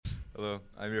Hello,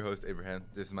 I'm your host, Abraham.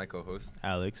 This is my co-host,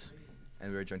 Alex.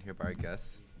 and we're joined here by our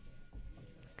guests,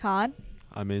 Khan?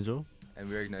 I'm Angel. and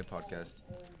we're Ignite Podcast.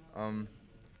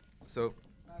 So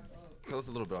tell us a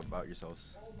little bit about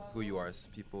yourselves, who you are as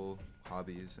people,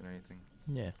 hobbies, and anything.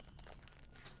 Yeah.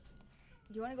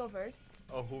 Do you want to go first?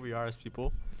 Oh, who we are as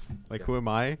people? Like, Yeah. who am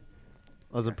I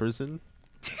as a Yeah. person?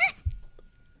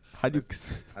 How do you...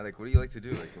 What do you like to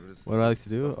do? What do I like to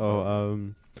do? stuff about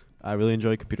you? I really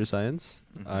enjoy computer science.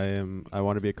 Mhm. I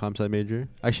want to be a comp sci major.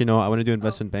 Actually, no, I want to do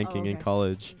investment banking in okay.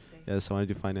 college. Yes, I want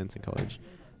to do finance in college.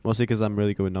 Mostly because I'm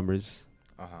really good with numbers.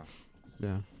 Uh-huh.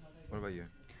 Yeah. What about you?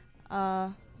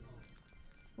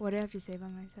 What do I have to say about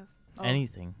myself? Oh.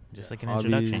 Anything. Just like an Hobbies,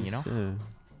 introduction, you know? Yeah.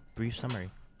 Brief summary.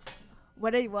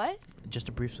 What? Just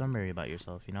a brief summary about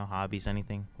yourself, you know? Hobbies,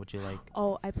 anything. What you like.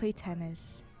 Oh, I play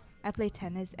tennis.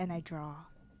 And I draw.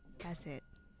 That's it.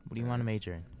 What do you want to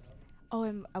major in? Oh,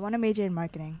 I want to major in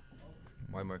marketing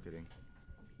Why marketing?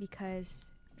 because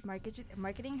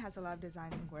marketing has a lot of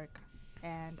designing work,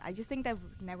 and I just think that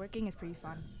networking is pretty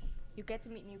fun. You get to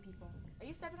meet new people. Are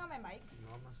you stepping on my mic?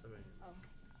 No, I'm not stepping. Oh,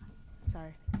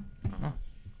 sorry. Uh-huh.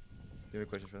 You have a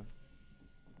question for them?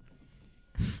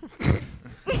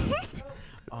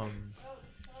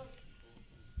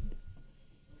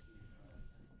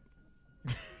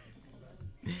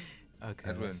 Okay.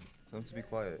 Edwin, tell them to be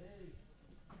quiet.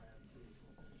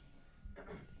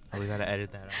 Oh, we gotta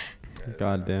edit that out.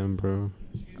 Goddamn, bro.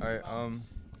 Alright,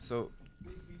 so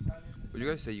would you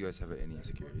guys say you guys have any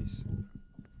insecurities?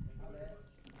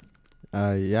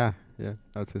 Yeah,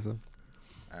 I would say so.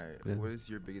 Alright, Yeah. what is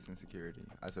your biggest insecurity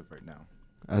as of right now?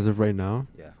 As of right now,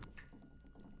 Yeah.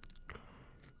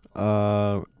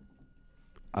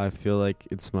 I feel like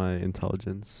it's my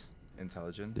intelligence.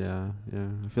 Intelligence? Yeah.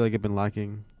 I feel like I've been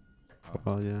lacking for a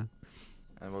while, yeah.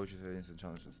 And why would you say it's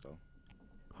intelligence though?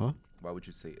 Huh? Why would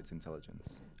you say it's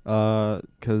intelligence?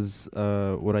 'Cause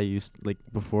what I used, like,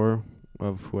 before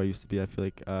of who I used to be, I feel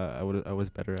like I was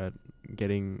better at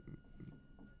getting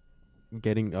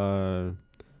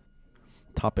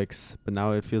topics, but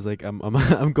now it feels like I'm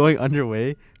I'm going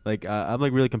underway. Like, I'm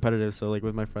like really competitive, so like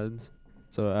with my friends.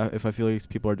 So if I feel like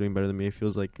people are doing better than me, it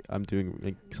feels like I'm doing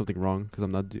like something wrong because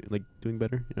I'm not doing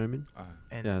better. You know what I mean?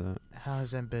 And Yeah. That. how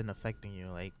has that been affecting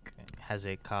you? Like, has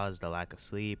it caused a lack of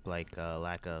sleep? Like, a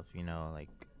lack of, you know,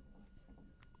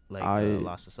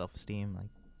 loss of self-esteem? Like,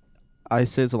 I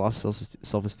say it's a loss of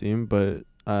self-esteem, but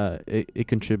it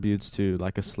contributes to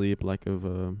lack of sleep, lack of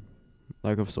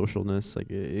socialness. Like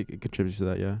it contributes to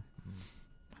that, yeah.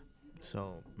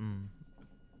 so,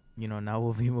 you know, now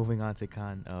we'll be moving on to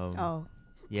Khan.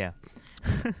 Yeah.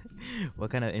 What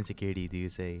kind of insecurity do you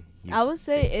say? I would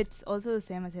say it's also the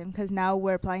same as him because now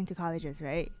we're applying to colleges,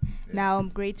 right? Yeah. Now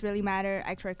grades really matter,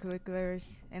 extracurriculars,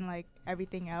 and like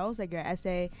everything else, like your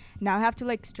essay. Now I have to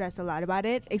like stress a lot about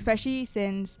it, especially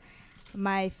since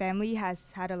my family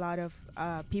has had a lot of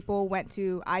people went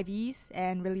to Ivies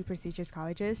and really prestigious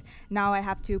colleges. Now I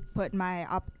have to put my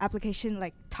application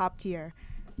like top tier.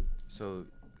 So,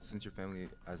 since your family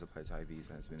has applied to IVs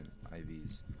and has been in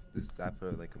IVs, does that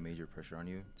put like a major pressure on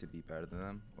you to be better than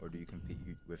them, or do you compete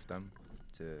with them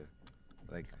to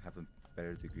like have a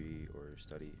better degree or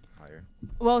study higher?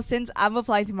 Well, since I'm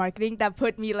applying to marketing, that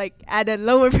put me like at a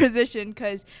lower position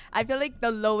because I feel like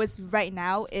the lowest right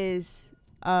now is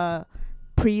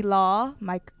pre-law.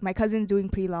 My cousin's doing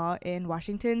pre-law in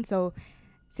Washington, so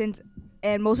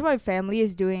and most of my family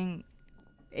is doing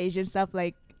Asian stuff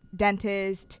like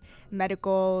dentist,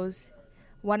 medicals.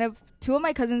 Two of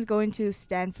my cousins going to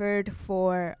Stanford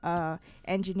for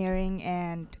engineering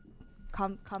and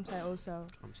comp sci also.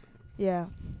 Yeah.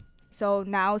 So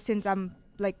now since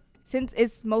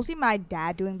it's mostly my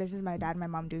dad doing business, my dad and my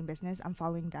mom doing business, I'm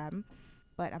following them,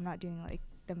 but I'm not doing like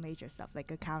the major stuff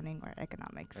like accounting or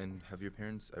economics. And have your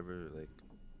parents ever like,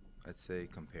 I'd say,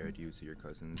 compared you to your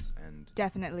cousins and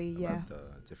Definitely, yeah. about the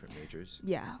different majors?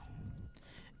 Yeah.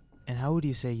 And how would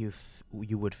you say you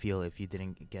would feel if you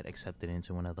didn't get accepted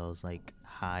into one of those like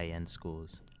high-end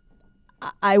schools?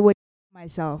 I would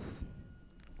myself.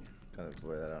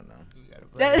 Boy, I don't know.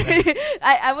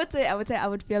 I would say I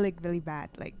would feel like really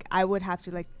bad. Like I would have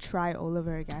to like try all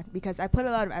over again because I put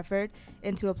a lot of effort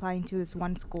into applying to this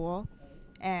one school,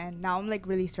 and now I'm like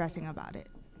really stressing about it.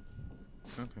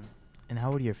 Okay. And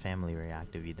how would your family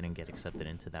react if you didn't get accepted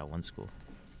into that one school?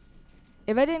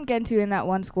 If I didn't get into in that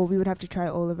one school, we would have to try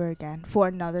all over again for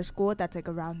another school that's like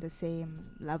around the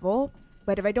same level.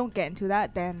 But if I don't get into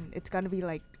that, then it's gonna be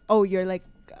like, oh, you're like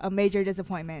a major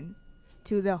disappointment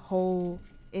to the whole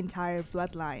entire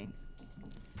bloodline.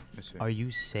 Are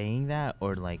you saying that,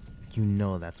 or like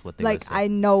that's what they like would say? I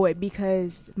know it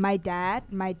because my dad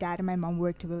and my mom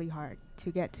worked really hard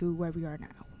to get to where we are now.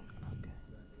 Okay.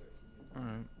 All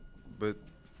right, but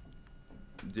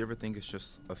do you ever think it's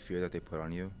just a fear that they put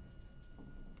on you,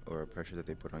 or a pressure that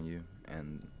they put on you,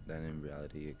 and then in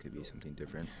reality it could be something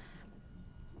different?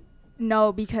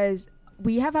 No, because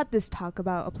we have had this talk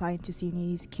about applying to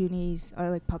SUNYs, CUNYs, or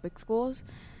like public schools.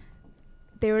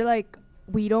 They were like,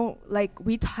 we don't like.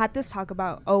 Had this talk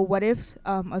about, oh, what if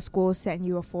a school sent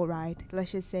you a full ride?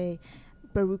 Let's just say,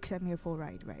 Baruch sent me a full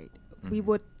ride, right? We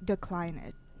would decline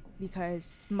it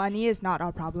because money is not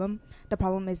our problem. The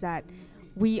problem is that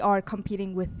we are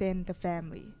competing within the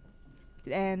family,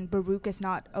 and Baruch is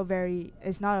not a very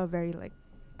like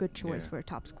good choice for a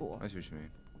top school. I see what you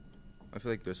mean. I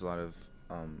feel like there's a lot of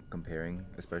comparing,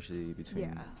 especially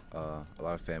between a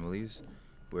lot of families,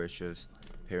 where it's just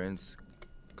parents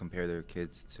compare their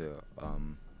kids to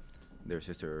their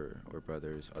sister or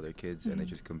brother's other kids, and they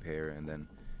just compare, and then,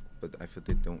 but I feel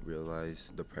they don't realize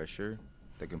the pressure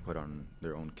they can put on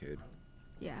their own kid.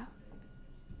 Yeah.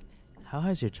 How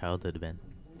has your childhood been?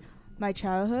 My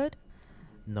childhood?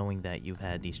 Knowing that you've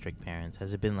had these strict parents,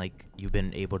 has it been like you've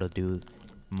been able to do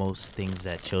most things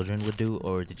that children would do,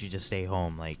 or did you just stay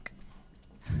home like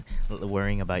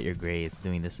worrying about your grades,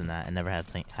 doing this and that, and never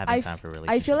having time for relationships?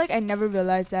 I feel like I never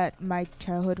realized that my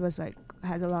childhood was like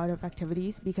had a lot of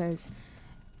activities, because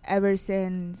ever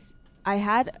since I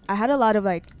had a lot of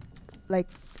like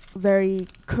very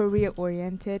career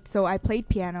oriented. So I played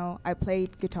piano, I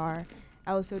played guitar,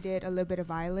 I also did a little bit of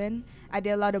violin. I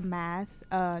did a lot of math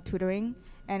tutoring,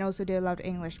 and also did a lot of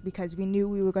English, because we knew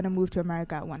we were going to move to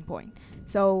America at one point.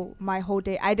 So my whole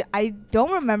day, I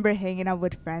don't remember hanging out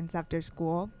with friends after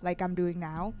school like I'm doing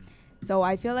now. So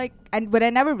I feel like, but I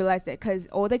never realized it, because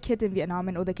all the kids in Vietnam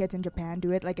and all the kids in Japan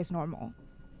do it like it's normal.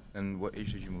 And what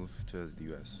age did you move to the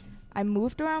U.S.? I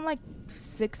moved around like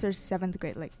 6th or 7th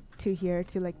grade, like to here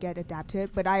to like get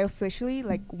adapted. But I officially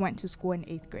like went to school in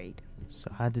 8th grade.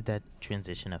 So how did that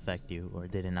transition affect you, or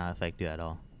did it not affect you at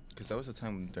all? Because that was the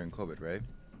time during COVID, right?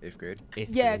 8th grade?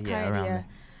 Yeah, kind of, yeah.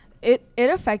 It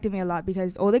affected me a lot,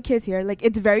 because all the kids here, like,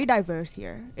 it's very diverse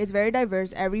here. It's very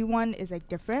diverse. Everyone is like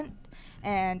different,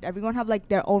 and everyone have like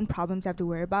their own problems they have to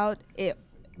worry about.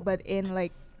 But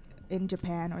in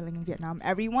Japan or like in Vietnam,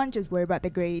 everyone just worry about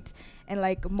the grades, and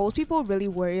like most people really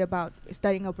worry about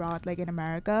studying abroad, like in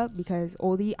America, because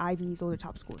all the Ivies, all the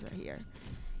top schools are here.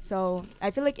 So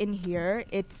I feel like in here,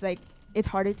 it's like it's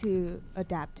harder to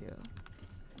adapt to.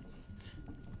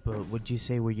 But would you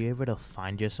say, were you able to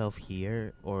find yourself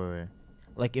here, or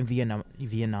like in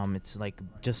Vietnam it's like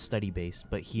just study based,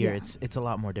 but here it's a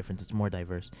lot more different, it's more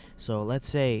diverse. So let's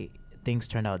say things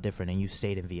turned out different and you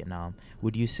stayed in Vietnam.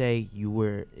 Would you say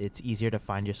it's easier to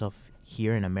find yourself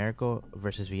here in America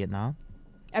versus Vietnam?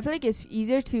 I feel like it's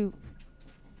easier to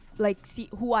like see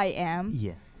who I am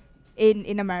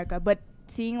in America, but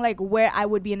seeing like where I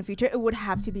would be in the future, it would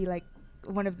have to be like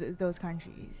one of those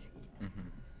countries.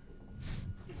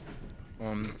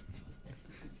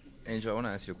 Angel, I want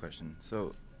to ask you a question.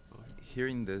 So,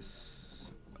 hearing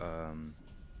this,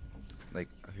 like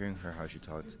hearing her how she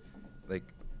talked, like,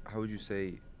 how would you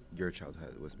say your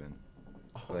childhood was been?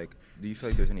 Like, do you feel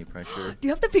like there's any pressure? Do you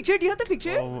have the picture?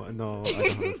 Oh no, I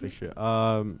don't have a picture.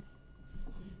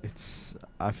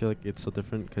 I feel like it's so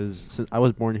different, because since I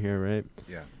was born here, right?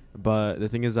 Yeah. But the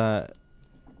thing is that,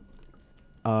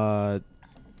 I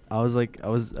was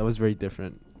very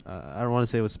different. I don't want to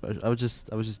say it was special. I was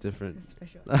just different.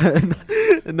 Special.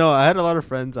 No, I had a lot of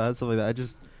friends. I had stuff like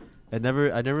that. I never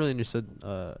really understood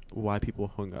why people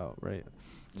hung out, right?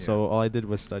 Yeah. So all I did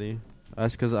was study.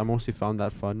 That's because I mostly found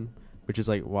that fun, which is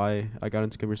like why I got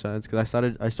into computer science. Because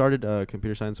I started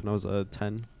computer science when I was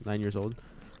 9 years old,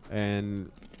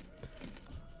 and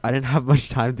I didn't have much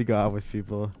time to go out with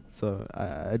people. So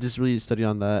I just really studied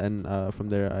on that, and from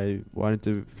there I wanted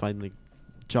to find like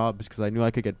jobs, because I knew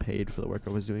I could get paid for the work I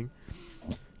was doing.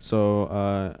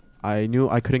 So I knew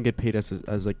I couldn't get paid as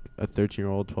like a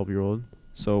 13-year-old, 12-year-old.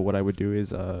 So what I would do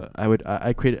is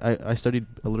I studied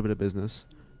a little bit of business,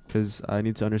 because I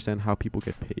need to understand how people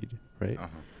get paid, right?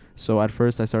 So at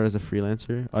first I started as a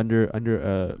freelancer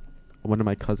under one of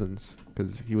my cousins,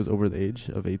 because he was over the age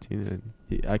of 18,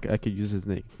 and I could use his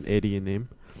name, Eddie name.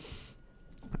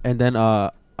 And then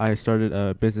I started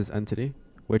a business entity,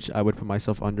 which I would put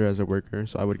myself under as a worker,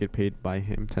 so I would get paid by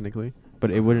him technically,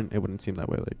 but it wouldn't seem that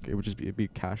way. Like it would just be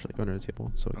cash like under the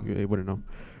table, so it wouldn't know.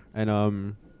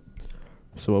 And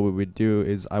so what we would do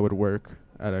is I would work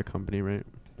at a company, right,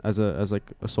 as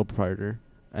like a sole proprietor,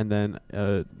 and then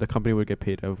the company would get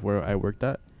paid of where I worked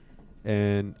at,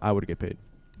 and I would get paid.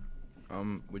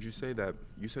 Would you say that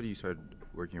you said you started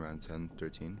working around 10,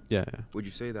 13? Yeah. Would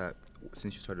you say that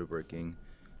since you started working,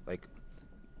 like,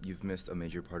 you've missed a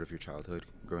major part of your childhood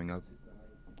growing up?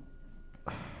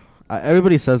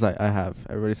 Everybody says I have.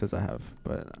 Everybody says I have,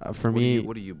 but for me,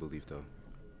 What do you believe though?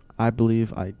 I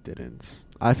believe I didn't.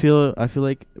 I feel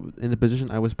like in the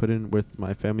position I was put in with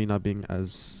my family not being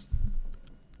as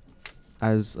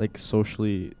like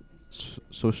socially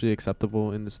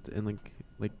acceptable in this in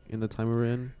like in the time we were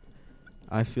in.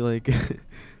 I feel like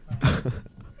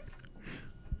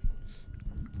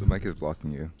The mic is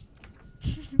blocking you.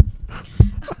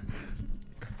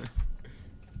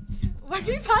 Why are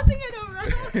you passing it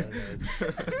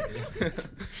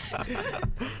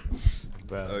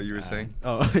Bro, You were saying?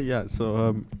 oh yeah,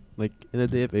 so like in the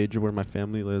day of age where my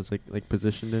family was like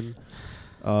positioned in,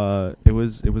 it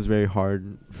was very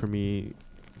hard for me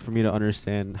to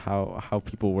understand how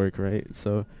people work, right?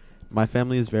 So my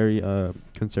family is very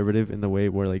conservative in the way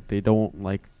where like they don't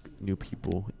like new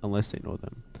people unless they know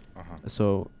them.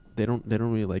 So they don't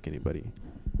really like anybody.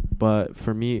 But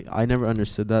for me, I never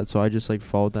understood that, so I just like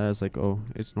followed that as like, oh,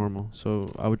 it's normal.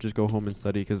 So I would just go home and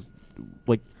study because,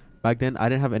 like, back then I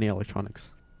didn't have any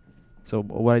electronics. So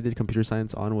what I did computer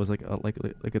science on was like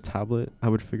a tablet. I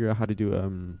would figure out how to do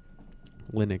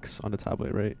Linux on a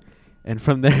tablet, right? And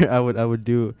from there, I would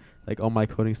do like all my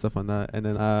coding stuff on that. And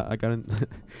then I got in.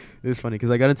 It was funny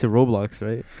because I got into Roblox,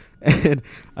 right? And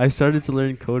I started to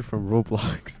learn code from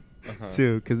Roblox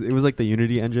too, because it was like the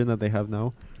Unity engine that they have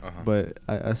now. But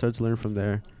I started to learn from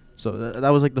there. So that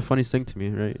was like the funniest thing to me,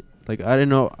 right? Like I didn't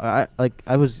know. I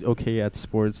was okay at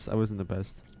sports. I wasn't the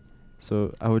best.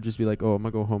 So I would just be like, oh, I'm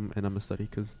gonna go home and I'm gonna study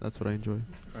because that's what I enjoy.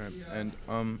 Alright.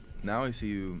 And now I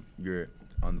see you're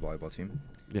on the volleyball team.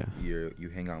 Yeah. You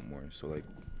hang out more. So like,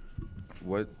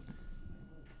 what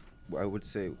I would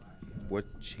say, what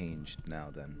changed now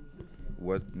then?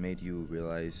 What made you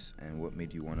realize and what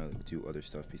made you want to do other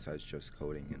stuff besides just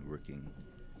coding and working?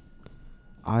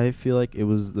 I feel like it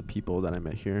was the people that I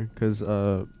met here, cause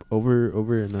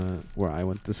over in where I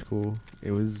went to school,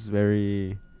 it was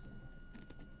very.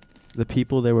 The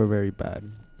people there were very bad,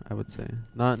 I would say.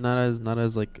 Not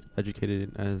as like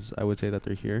educated as I would say that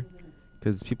they're here,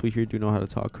 cause people here do know how to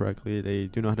talk correctly. They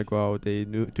do know how to go out. They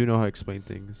do know how to explain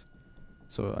things.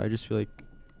 So I just feel like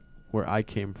where I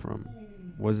came from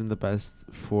wasn't the best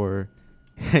for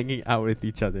hanging out with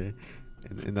each other,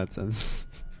 in that sense.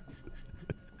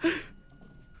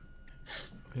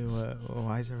 Wait,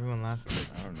 why is everyone laughing?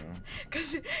 I don't know.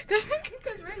 Cause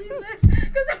where do you live?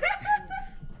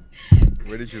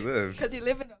 Where did you live? Cause you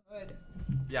live in a hood.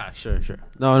 Yeah, sure.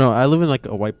 No, I live in like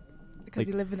a white. Because Like,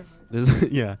 you live in a hood.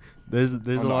 There's On a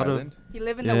the lot island? You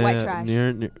live in the white trash.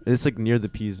 near it's like near the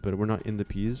peas, but we're not in the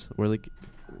peas. We're like,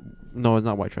 no, it's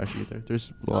not white trash either.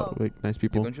 There's a lot like nice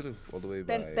people. Don't you live all the way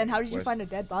by Then how did you west? find a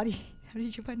dead body? How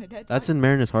did you find a dead That's body? in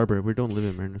Mariners Harbor. We don't live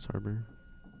in Mariners Harbor.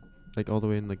 Like all the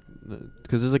way in like,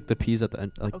 because there's like the peas at the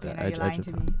end, like Okay, the now edge you're lying of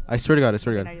to town. me. I swear to God.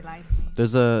 Okay, now you're lying to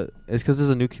me. It's because there's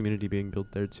a new community being built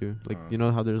there too. Like you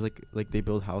know how there's like they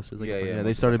build houses. Like Yeah, they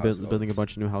most started of the houses building a all-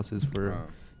 bunch of new houses for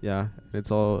yeah.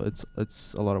 It's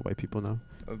a lot of white people now.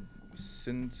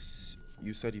 Since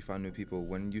you said you found new people,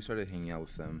 when you started hanging out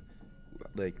with them,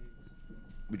 like,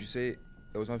 would you say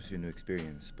it was obviously a new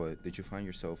experience, but did you find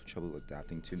yourself trouble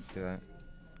adapting to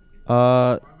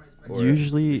that? Or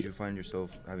Usually. did you find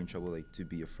yourself having trouble like to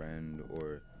be a friend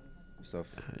or stuff?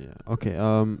 Yeah. Okay.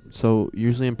 So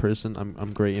usually in person,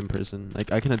 I'm great in person.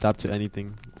 Like I can adapt to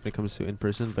anything when it comes to in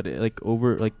person. But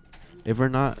if we're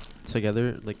not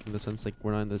together, like in the sense like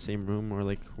we're not in the same room or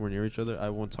like we're near each other, I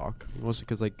won't talk. Mostly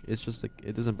because like it's just like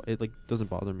it doesn't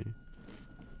bother me.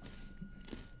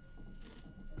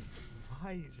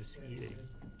 Why are you just eating?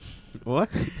 What?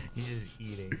 He's just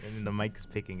eating, and then the mic's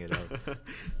picking it up.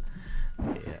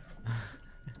 Yeah.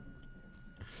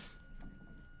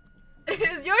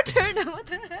 It's your turn now. What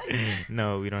the heck?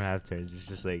 No, we don't have turns. It's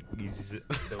just like the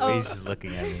Oh. way he's just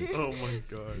looking at me. Oh my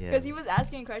God. Yeah. Because he was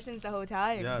asking questions the whole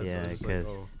time. Yeah. so Yeah, it's just like,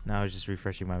 because now I was just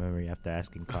refreshing my memory after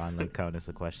asking Khan like countless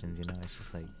of questions. You know, it's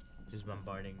just like just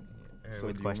bombarding her So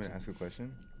with do you want me questions. to ask a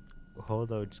question?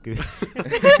 Hold on, just give me.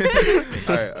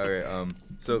 all right.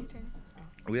 So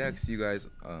we asked you guys.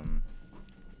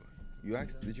 You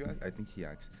asked? Did you ask? I think he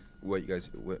asked what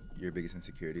your biggest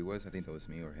insecurity was. I think that was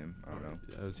me or him. I don't know.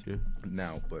 Yeah, I was here.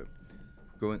 Now, but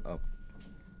growing up,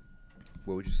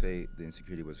 what would you say the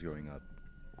insecurity was growing up,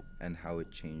 and how it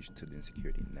changed to the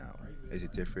insecurity now? Is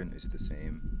it different? Is it the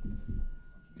same?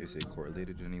 Is it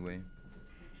correlated in any way?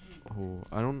 Oh,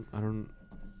 I don't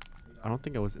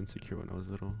think I was insecure when I was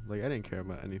little. Like I didn't care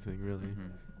about anything really. Mhm.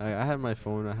 I had my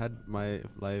phone. I had my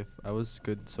life. I was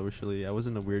good socially. I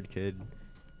wasn't a weird kid.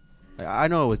 I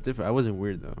know I was different. I wasn't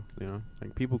weird though. You know,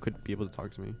 like people could be able to talk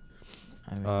to me.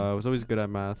 I mean, I was always good at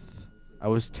math. I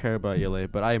was terrible at ELA,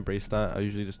 but I embraced that. I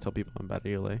usually just tell people I'm bad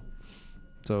at ELA.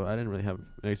 So I didn't really have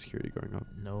any insecurity growing up.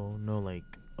 No, like,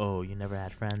 oh, you never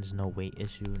had friends, no weight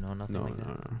issue, no nothing No, like no,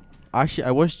 that. no. Actually,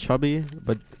 I was chubby,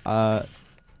 but I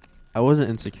wasn't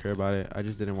insecure about it. I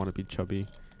just didn't want to be chubby.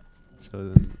 So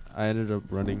then I ended up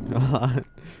running a lot.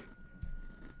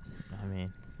 I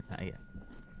mean,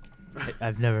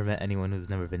 I've never met anyone who's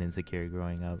never been insecure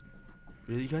growing up.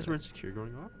 Really? You guys were insecure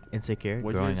growing up? Insecure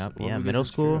What growing years- up? what Yeah, were you guys middle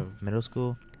insecure school,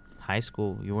 of? high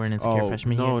school. You weren't insecure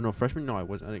freshman year? No, freshman. No, I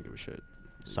wasn't. I didn't give a shit.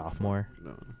 Sophomore?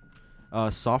 No.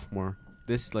 Sophomore.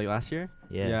 This like last year.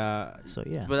 Yeah. Yeah. So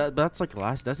yeah. But that's like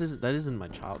last. That isn't my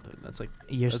childhood. That's like.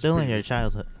 You're that's still in pretty your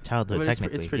recent. childhood But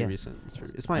technically. it's pretty yeah. recent.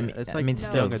 It's my. It's I like mean, young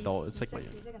still. adult. It's like my.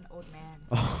 He's like an old man.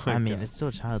 Oh my I mean, God. it's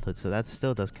still childhood, so that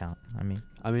still does count. I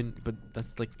mean, But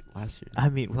that's like last year. I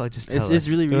mean, well, just tell us. It's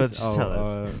really Well, recent. just tell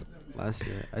us. Last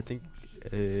year, I think.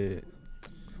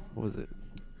 What was it?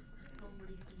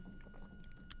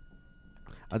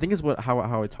 I think it's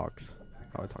how I talked.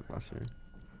 How I talked last year.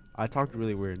 I talked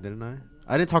really weird, didn't I?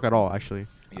 I didn't talk at all, actually.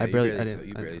 Yeah, I you barely. barely I ta- didn't.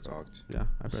 you I barely didn't talk. talked. Yeah,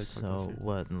 I barely talked. last So year.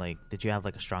 what? Like, did you have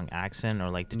like a strong accent, or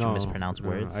like did you No, mispronounce no,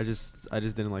 words? I just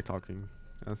didn't like talking.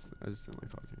 I just didn't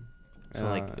like talking. So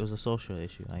like it was a social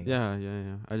issue. I guess.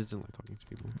 Yeah. I just didn't like talking to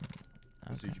people.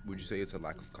 So would you say it's a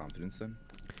lack of confidence then?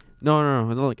 No.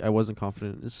 Not like I wasn't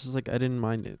confident. It's just like I didn't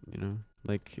mind it.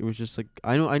 Like it was just like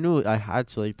I knew I had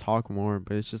to like talk more,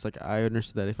 but it's just like I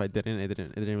understood that if I didn't, it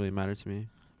didn't really matter to me.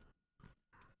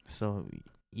 So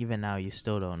even now, you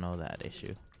still don't know that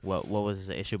issue. What was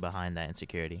the issue behind that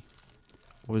insecurity?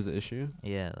 What was the issue?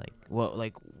 Yeah, what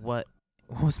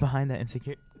was behind that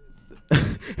insecurity?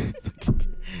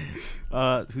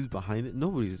 Who's behind it?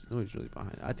 Nobody's really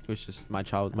behind it. I think it was just my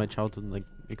childhood like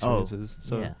experiences.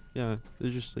 So yeah,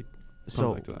 it's just like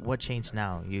So like that. what changed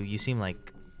now? You seem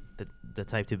like the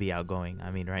type to be outgoing.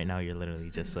 I mean, right now you're literally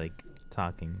just like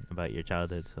talking about your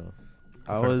childhood. So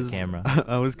I in front of was the camera.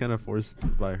 I was kind of forced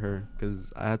by her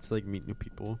because I had to like meet new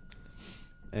people,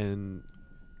 and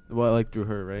like through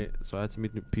her, right? So I had to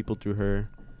meet new people through her.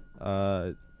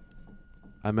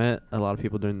 I met a lot of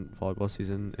people during volleyball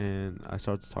season, and I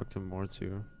started to talk to them more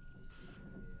too.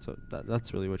 So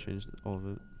that's really what changed all of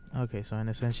it. Okay, so in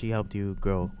a sense, she helped you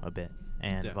grow a bit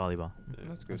and Yeah. volleyball. Yeah.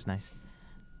 That's good. That's nice.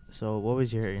 So what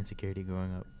was your insecurity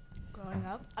growing up? Growing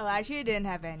up, I actually didn't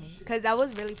have any because I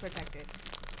was really protected.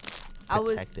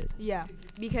 Protected. Yeah,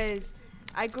 because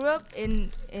I grew up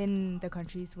in the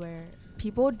countries where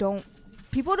people don't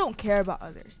care about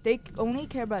others. They only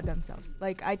care about themselves.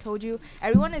 Like I told you,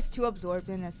 everyone is too absorbed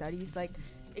in their studies. Like,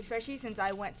 especially since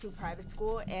I went to private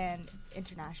school and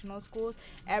international schools,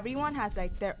 everyone has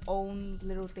like their own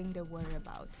little thing to worry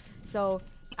about. So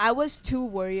I was too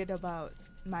worried about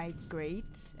my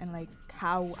grades and like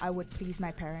how I would please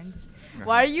my parents.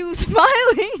 Why are you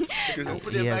smiling?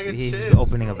 He's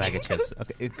opening a bag of chips.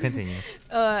 Okay, continue.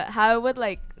 How I would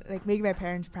like make my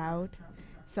parents proud.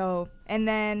 So and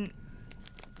then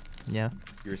Yeah.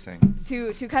 You were saying.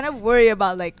 to kind of worry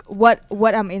about like what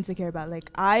I'm insecure about.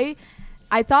 Like I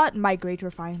thought my grades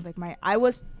were fine. Like I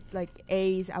was like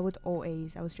A's. I was all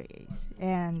A's. I was straight A's.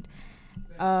 And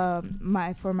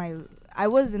I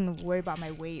wasn't worried about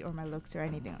my weight or my looks or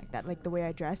anything like that. Like the way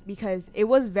I dressed, because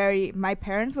my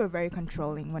parents were very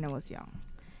controlling when I was young.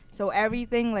 So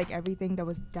everything that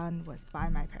was done was by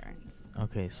my parents.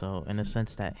 Okay, so in a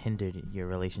sense that hindered your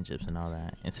relationships and all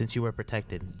that. And since you were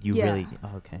protected, you Yeah. really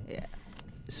okay. Yeah.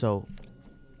 So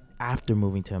after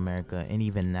moving to America and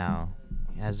even now,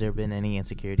 has there been any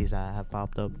insecurities that have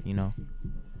popped up,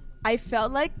 I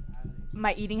felt like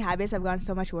my eating habits have gotten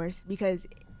so much worse because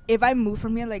if I moved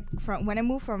from here, when I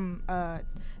moved from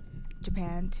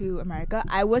Japan to America,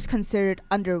 I was considered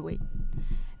underweight.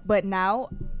 But now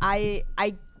I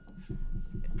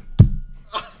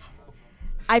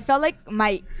felt like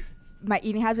my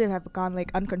eating habits have gone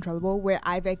like uncontrollable, where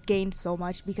I've gained so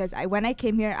much because when I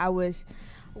came here I was,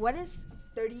 what is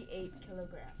 38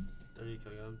 kilograms? 30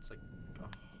 kilograms, like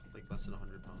less than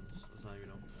 100 pounds. It's not even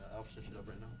up. I'll search it up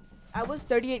right now. I was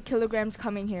 38 kilograms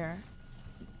coming here.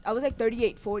 I was like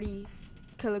 38, 40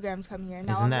 kilograms coming here.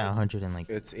 Now Isn't I'm that like, 100 and like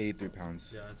It's 83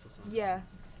 pounds. Yeah, it's also. yeah.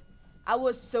 I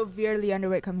was severely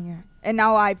underweight coming here. And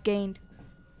now I've gained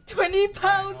 20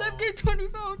 pounds. I've gained 20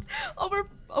 pounds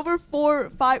over 4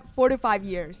 to 5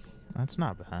 years. that's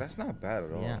not bad. That's not bad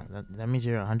at all. Yeah, that means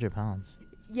you're 100 pounds.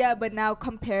 Yeah, but now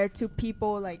compared to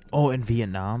people like Oh, in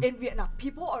Vietnam? in Vietnam,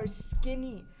 people are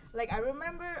skinny. Like I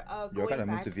remember Y'all going gotta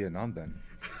move back. to Vietnam then.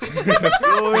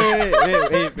 Oh,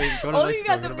 wait. Go to Only you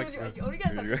guys Mexico. have Go to Mexico. only you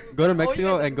guys have Go to- Go to only you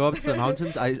Mexico guys and go have- up to the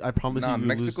mountains. I promise Nah, you.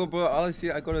 Mexico, bro. All I see,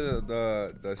 I go to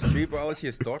the street, bro. All I see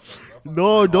is store.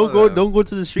 No, don't go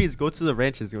to the streets. Go to the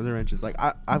ranches. Go to the ranches. Like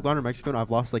I've gone to Mexico and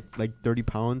I've lost like 30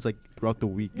 pounds like throughout the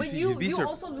week. But see, you you'd be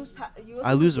also lose.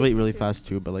 I lose weight really too. fast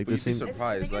too, but like But the you'd be same.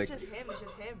 surprised. It's Like, just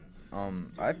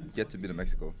him. I've yet to be to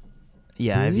Mexico.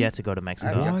 Yeah, I've Really? yet to go to I've Mexico.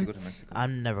 yet to What? go to Mexico.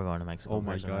 I'm never going to Mexico. Oh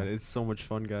my personally. god, it's so much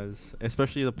fun, guys.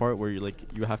 Especially the part where you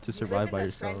have to survive by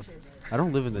yourself. I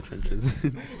don't live in the trenches.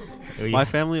 Oh, yeah. My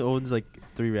family owns like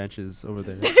 3 ranches over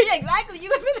there. Yeah, exactly. You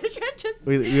live in the trenches.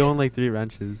 We own like 3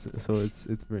 ranches, so it's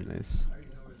very nice.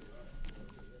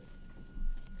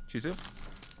 She too?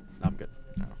 I'm good.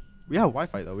 We have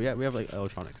Wi-Fi though. We have like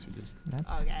electronics. We just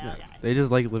That's- Okay. yeah. They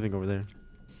just like living over there.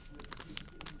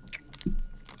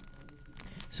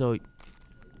 So,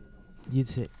 you'd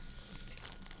say.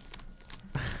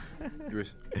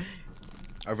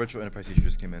 Our virtual enterprise teacher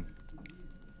just came in.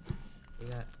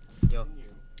 Yo.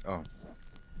 Oh.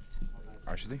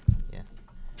 Actually? Yeah.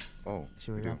 Oh.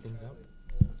 Should we do. wrap things up?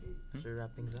 Hmm? Should we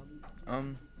wrap things up?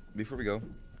 Before we go,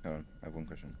 hold on. I have one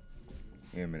question.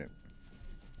 Give me a minute.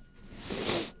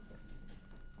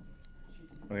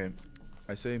 Okay.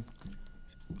 I say,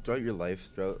 throughout your life,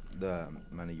 throughout the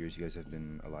amount of years you guys have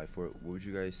been alive for, what would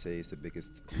you guys say is the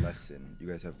biggest lesson you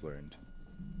guys have learned?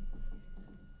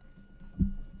 You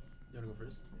wanna go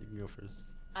first? You can go first.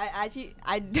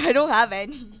 I don't have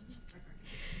any.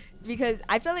 Because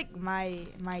I feel like my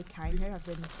time here have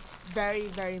been very,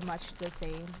 very much the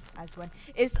same as when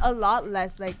it's a lot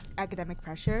less like academic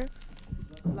pressure,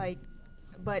 like,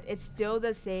 but it's still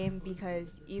the same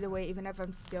because either way, even if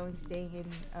I'm still staying in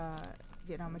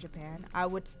Vietnam or Japan, I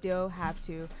would still have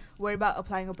to worry about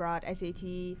applying abroad,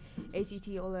 SAT, ACT,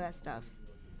 all of that stuff.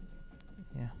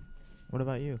 Yeah. What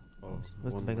about you? Oh,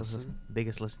 What's the one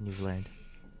biggest lesson you've learned?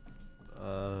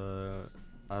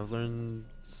 I've learned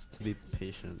to be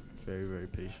patient, very, very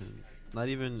patient. Not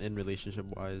even in relationship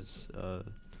wise,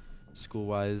 school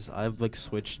wise. I've like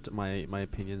switched my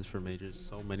opinions for majors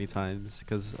so many times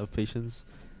because of patience.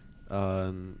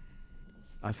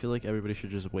 I feel like everybody should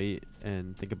just wait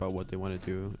and think about what they want to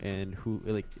do and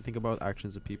think about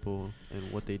actions of people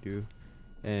and what they do,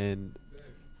 and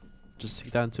just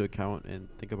take that into account and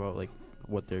think about like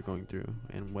what they're going through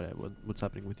and what's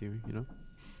happening with you. You know.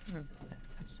 Yeah.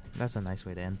 That's a nice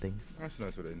way to end things. That's a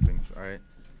nice way to end things. All right.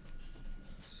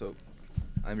 So,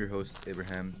 I'm your host,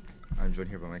 Abraham. I'm joined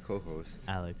here by my co-host,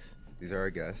 Alex. These are our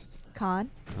guests,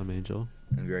 Khan. I'm Angel.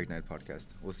 and we are Ignite Podcast.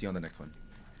 We'll see you on the next one.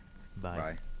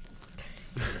 Bye.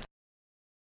 Bye.